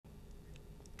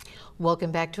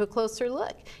Welcome back to A Closer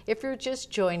Look. If you're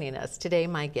just joining us, today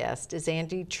my guest is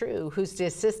Andy True, who's the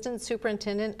Assistant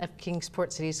Superintendent of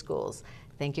Kingsport City Schools.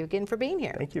 Thank you again for being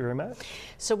here. Thank you very much.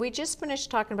 So we just finished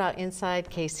talking about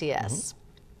Inside KCS,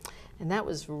 and that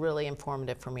was really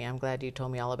informative for me. I'm glad you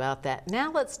told me all about that.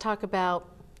 Now let's talk about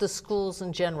the schools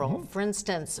in general. For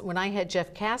instance, when I had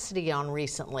Jeff Cassidy on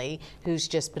recently, who's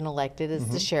just been elected as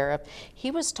the sheriff, he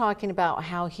was talking about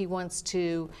how he wants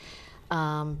to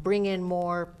bring in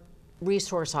more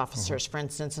resource officers, for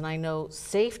instance, and I know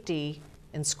safety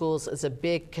in schools is a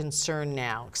big concern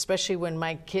now, especially when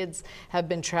my kids have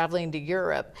been traveling to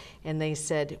Europe and they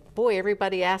said, boy,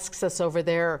 everybody asks us over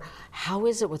there, how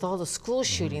is it with all the school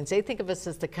shootings? They think of us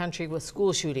as the country with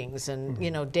school shootings and,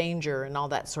 you know, danger and all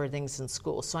that sort of things in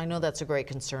schools. So I know that's a great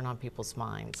concern on people's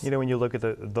minds. You know, when you look at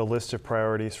the list of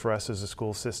priorities for us as a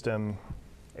school system,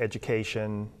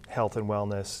 education, health and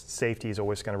wellness, safety is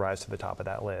always going to rise to the top of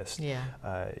that list. Yeah.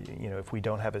 You know, if we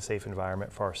don't have a safe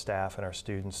environment for our staff and our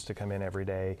students to come in every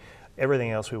day, everything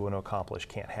else we want to accomplish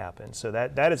can't happen. So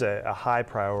that is a high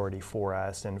priority for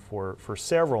us, and for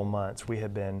several months we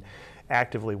have been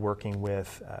actively working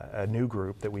with a new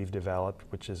group that we've developed,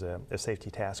 which is a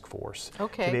safety task force,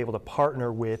 to be able to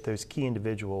partner with those key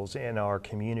individuals in our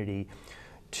community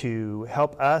to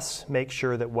help us make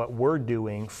sure that what we're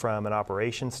doing from an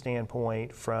operations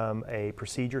standpoint, from a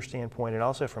procedure standpoint, and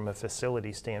also from a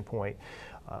facility standpoint,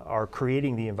 are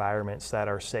creating the environments that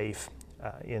are safe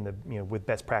with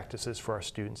best practices for our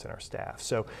students and our staff.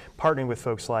 So partnering with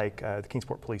folks like the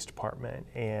Kingsport Police Department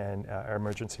and our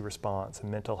emergency response and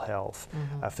mental health,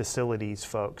 facilities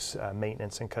folks,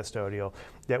 maintenance and custodial,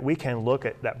 that we can look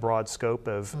at that broad scope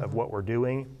of what we're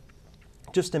doing,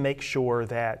 just to make sure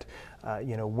that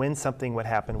when something would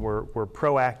happen, we're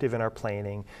proactive in our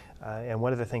planning. And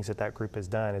one of the things that group has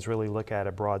done is really look at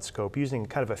a broad scope using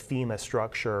kind of a FEMA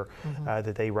structure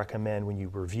that they recommend when you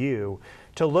review,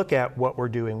 to look at what we're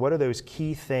doing. What are those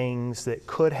key things that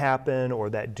could happen or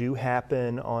that do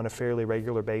happen on a fairly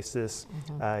regular basis?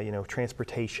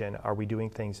 Transportation, are we doing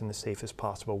things in the safest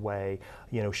possible way?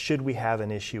 Should we have an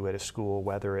issue at a school,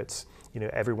 whether it's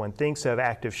everyone thinks of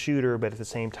active shooter, but at the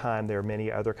same time there are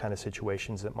many other kind of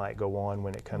situations that might go on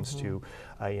when it comes to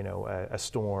a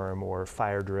storm or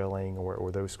fire drilling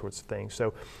or those sorts of things.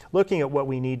 So looking at what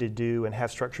we need to do and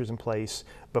have structures in place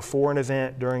before an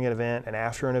event, during an event, and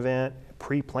after an event,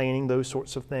 pre-planning those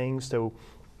sorts of things. So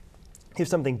if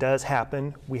something does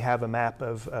happen, we have a map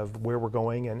of where we're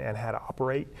going and how to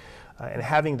operate. And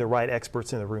having the right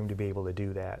experts in the room to be able to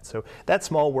do that. So that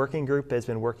small working group has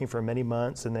been working for many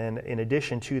months, and then in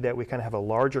addition to that, we kind of have a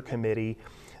larger committee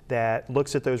that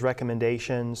looks at those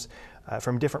recommendations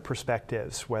from different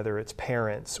perspectives, whether it's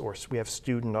parents or we have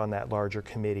student on that larger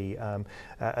committee,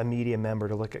 a media member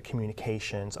to look at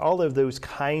communications, all of those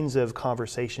kinds of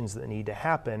conversations that need to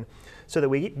happen so that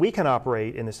we can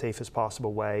operate in the safest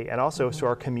possible way, and also so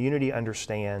our community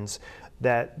understands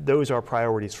that those are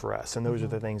priorities for us, and those are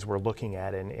the things we're looking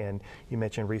at. And you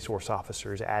mentioned resource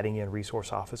officers. Adding in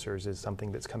resource officers is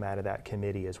something that's come out of that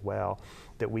committee as well,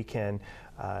 that we can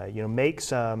make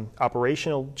some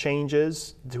operational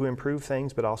changes to improve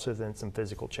things, but also then some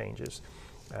physical changes.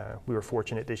 We were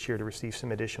fortunate this year to receive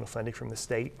some additional funding from the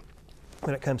state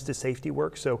when it comes to safety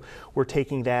work. So we're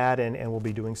taking that and we'll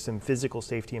be doing some physical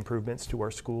safety improvements to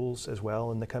our schools as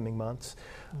well in the coming months.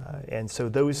 And so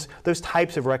those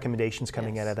types of recommendations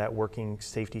coming out of that working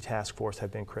safety task force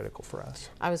have been critical for us.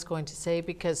 I was going to say,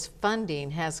 because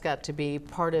funding has got to be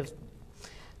part of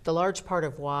the large part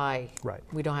of why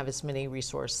we don't have as many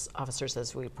resource officers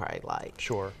as we probably like.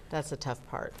 Sure. That's a tough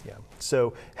part. Yeah.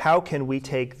 So how can we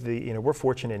take we're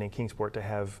fortunate in Kingsport to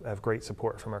have great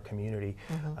support from our community.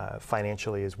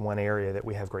 Financially is one area that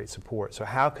we have great support. So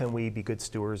how can we be good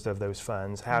stewards of those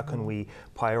funds? How can we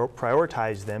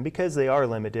prioritize them, because they are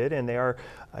limited and they are,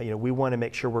 we want to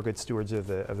make sure we're good stewards of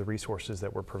the resources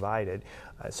that were provided.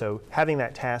 So having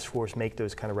that task force make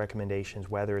those kind of recommendations,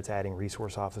 whether it's adding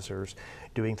resource officers,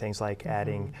 doing things like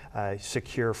adding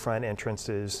secure front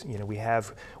entrances. We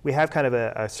have kind of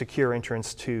a secure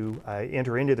entrance to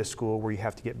enter into the school where you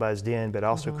have to get buzzed in, but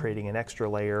also creating an extra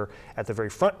layer at the very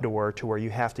front door to where you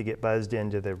have to get buzzed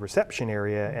into the reception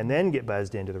area and then get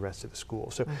buzzed into the rest of the school.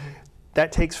 So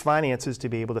that takes finances to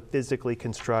be able to physically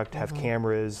construct, have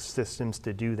cameras, systems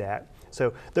to do that.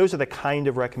 So those are the kind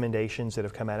of recommendations that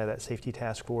have come out of that safety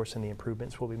task force and the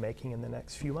improvements we'll be making in the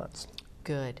next few months.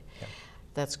 Good. Yeah.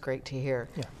 That's great to hear.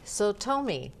 Yeah. So tell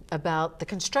me about the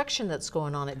construction that's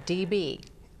going on at DB.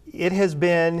 It has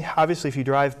been, obviously, if you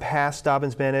drive past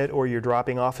Dobyns-Bennett or you're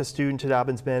dropping off a student to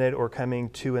Dobyns-Bennett or coming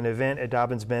to an event at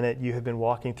Dobyns-Bennett, you have been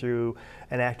walking through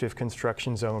an active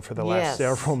construction zone for the last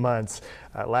several months.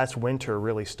 Last winter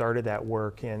really started that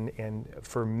work, and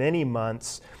for many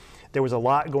months there was a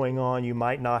lot going on you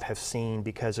might not have seen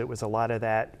because it was a lot of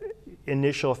that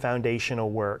initial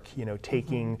foundational work, you know,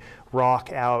 taking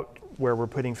rock out where we're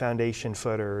putting foundation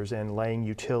footers and laying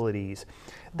utilities.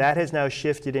 That has now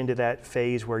shifted into that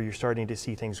phase where you're starting to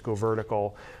see things go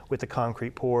vertical with the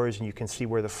concrete pours, and you can see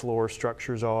where the floor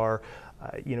structures are.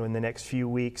 You know, in the next few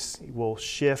weeks, we'll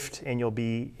shift, and you'll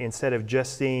be, instead of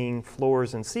just seeing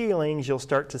floors and ceilings, you'll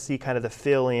start to see kind of the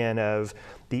fill-in of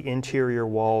the interior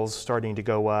walls starting to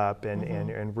go up,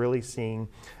 and really seeing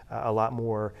a lot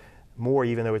more,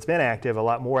 even though it's been active, a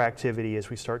lot more activity as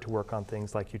we start to work on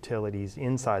things like utilities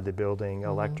inside the building,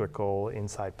 electrical,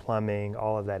 inside plumbing,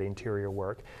 all of that interior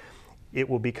work. It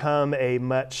will become a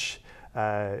much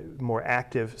more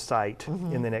active site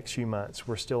in the next few months.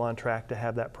 We're still on track to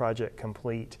have that project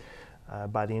complete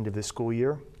by the end of this school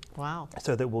year. Wow.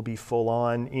 So that we'll be full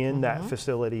on in that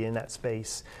facility, in that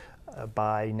space,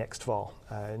 by next fall,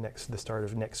 the start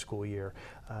of next school year.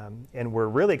 And we're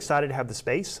really excited to have the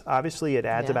space. Obviously, it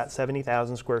adds about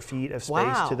 70,000 square feet of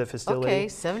space to the facility. Okay,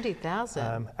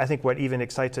 70,000. I think what even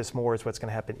excites us more is what's going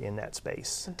to happen in that space.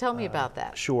 So tell me about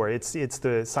that. Sure. It's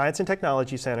the Science and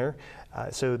Technology Center.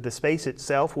 So the space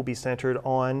itself will be centered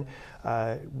on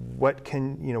what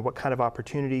kind of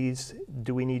opportunities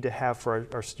do we need to have for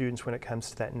our students when it comes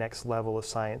to that next level of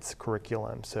science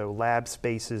curriculum. So lab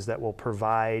spaces that will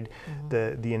provide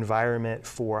the environment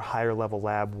for higher level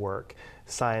lab work,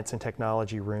 science and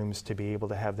technology rooms to be able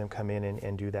to have them come in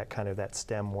and do that kind of that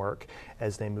STEM work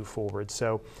as they move forward.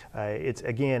 So it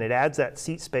adds that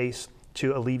seat space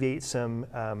to alleviate some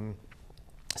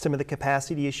of the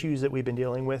capacity issues that we've been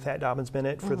dealing with at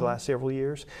Dobyns-Bennett for the last several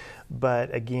years.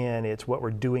 But again, it's what we're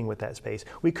doing with that space.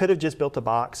 We could have just built a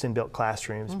box and built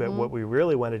classrooms, but what we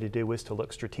really wanted to do was to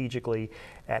look strategically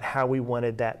at how we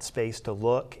wanted that space to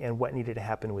look and what needed to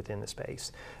happen within the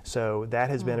space. So that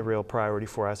has been a real priority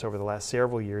for us over the last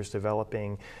several years,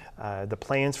 developing the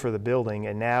plans for the building.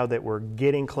 And now that we're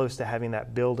getting close to having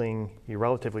that building,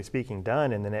 relatively speaking,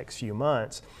 done in the next few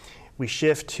months, we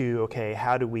shift to, okay,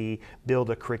 how do we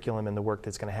build a curriculum and the work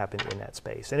that's going to happen in that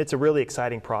space? And it's a really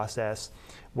exciting process,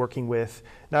 working with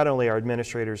not only our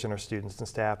administrators and our students and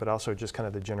staff, but also just kind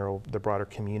of the broader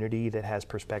community that has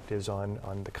perspectives on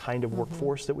the kind of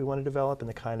workforce that we want to develop and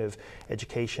the kind of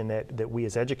education that we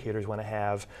as educators want to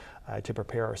have to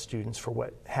prepare our students for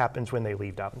what happens when they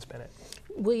leave Dobyns-Bennett.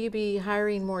 Will you be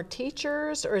hiring more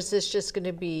teachers, or is this just going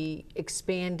to be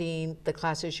expanding the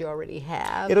classes you already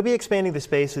have? It'll be expanding the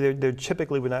space. There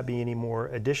typically would not be any more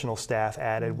additional staff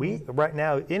added. Right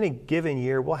now, in a given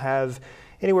year, we'll have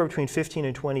anywhere between 15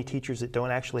 and 20 teachers that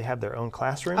don't actually have their own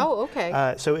classroom. Oh,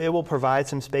 okay. So it will provide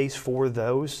some space for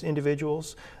those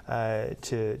individuals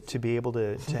to be able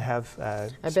to have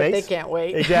space. I bet they can't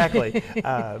wait. Exactly.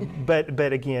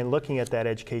 But again, looking at that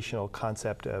educational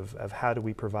concept of how do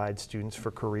we provide students for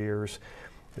careers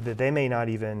that they may not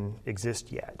even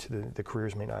exist yet. The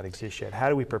careers may not exist yet. How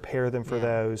do we prepare them for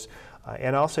those?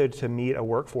 And also to meet a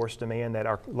workforce demand that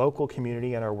our local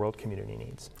community and our world community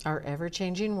needs. Our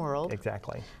ever-changing world.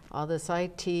 Exactly. All this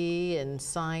IT and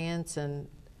science, and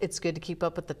it's good to keep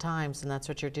up with the times, and that's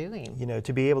what you're doing. You know,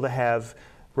 to be able to have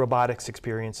robotics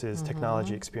experiences,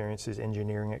 technology experiences,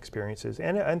 engineering experiences,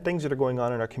 and things that are going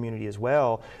on in our community as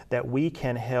well, that we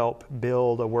can help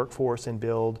build a workforce and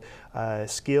build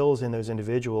skills in those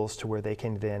individuals to where they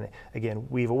can then, again,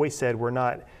 we've always said we're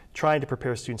not trying to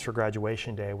prepare students for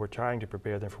graduation day, we're trying to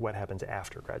prepare them for what happens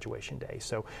after graduation day.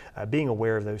 So being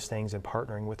aware of those things and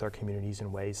partnering with our communities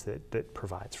in ways that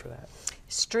provides for that.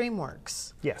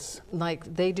 StreamWorks. Yes. Like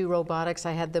they do robotics,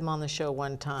 I had them on the show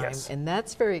one time, and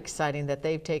that's very exciting that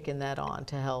they've taken that on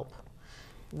to help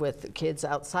with kids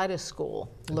outside of school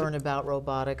learn about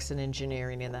robotics and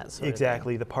engineering and that sort of thing.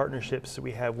 Exactly. The partnerships that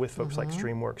we have with folks like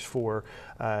StreamWorks for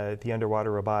the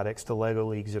underwater robotics, the Lego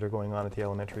leagues that are going on at the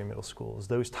elementary and middle schools,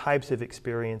 those types of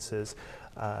experiences,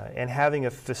 and having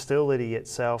a facility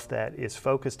itself that is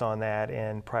focused on that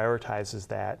and prioritizes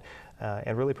that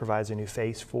and really provides a new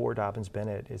face for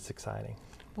Dobyns-Bennett is exciting.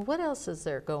 Well, what else is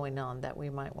there going on that we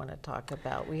might want to talk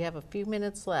about? We have a few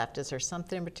minutes left. Is there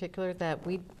something in particular that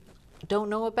we don't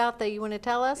know about that you want to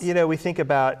tell us? You know, we think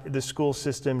about the school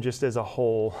system just as a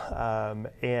whole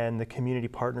and the community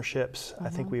partnerships. I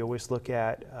think we always look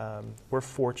at, we're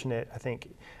fortunate, I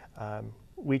think,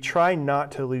 we try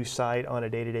not to lose sight on a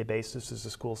day-to-day basis as a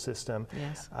school system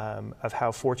Yes. Of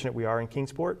how fortunate we are in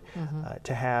Kingsport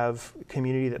to have a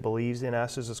community that believes in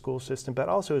us as a school system, but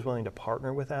also is willing to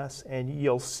partner with us. And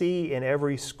you'll see in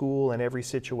every school and every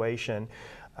situation,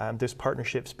 there's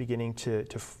partnerships beginning to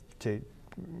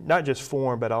not just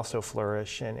form, but also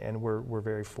flourish, and we're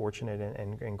very fortunate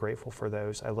and grateful for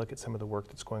those. I look at some of the work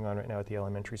that's going on right now at the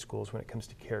elementary schools when it comes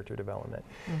to character development,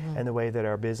 and the way that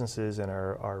our businesses and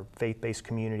our faith-based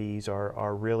communities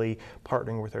are really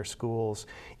partnering with our schools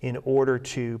in order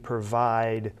to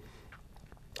provide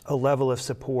a level of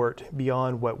support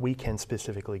beyond what we can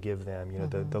specifically give them. You know,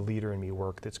 the Leader in Me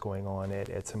work that's going on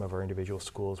at some of our individual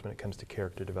schools when it comes to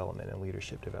character development and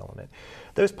leadership development.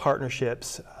 Those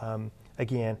partnerships,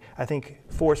 again, I think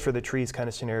forest for the trees kind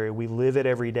of scenario, we live it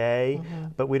every day,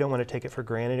 but we don't want to take it for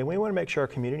granted, and we want to make sure our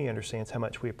community understands how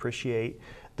much we appreciate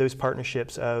those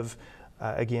partnerships of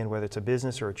again, whether it's a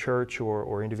business or a church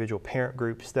or individual parent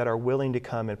groups that are willing to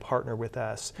come and partner with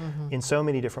us in so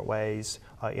many different ways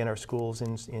in our schools.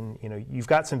 In you know, you've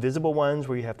got some visible ones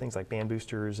where you have things like band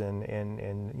boosters and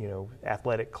you know,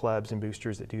 athletic clubs and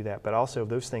boosters that do that, but also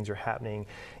those things are happening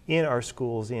in our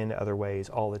schools in other ways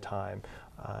all the time,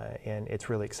 and it's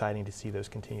really exciting to see those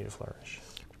continue to flourish.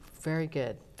 Very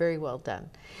good. Very well done.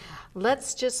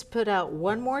 Let's just put out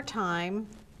one more time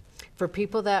for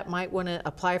people that might want to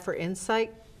apply for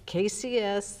Insight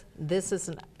KCS. This is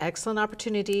an excellent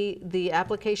opportunity. The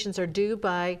applications are due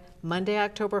by Monday,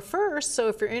 October 1st. So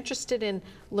if you're interested in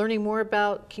learning more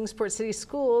about Kingsport City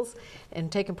Schools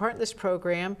and taking part in this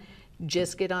program,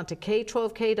 just get onto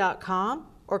k12k.com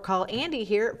or call Andy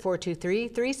here at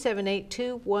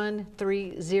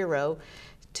 423-378-2130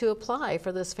 to apply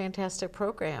for this fantastic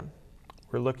program.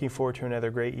 We're looking forward to another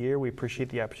great year. We appreciate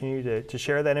the opportunity to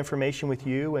share that information with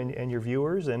you and your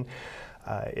viewers. And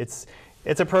it's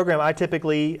a program I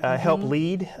typically help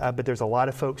lead, but there's a lot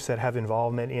of folks that have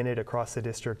involvement in it across the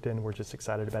district, and we're just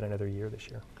excited about another year this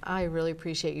year. I really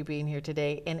appreciate you being here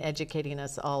today and educating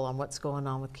us all on what's going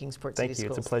on with Kingsport City Schools.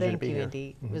 Thank you. It's a pleasure to be here. Thank you,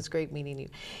 Andy. It was great meeting you.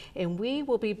 And we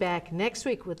will be back next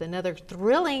week with another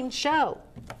thrilling show.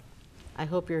 I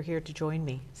hope you're here to join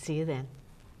me. See you then.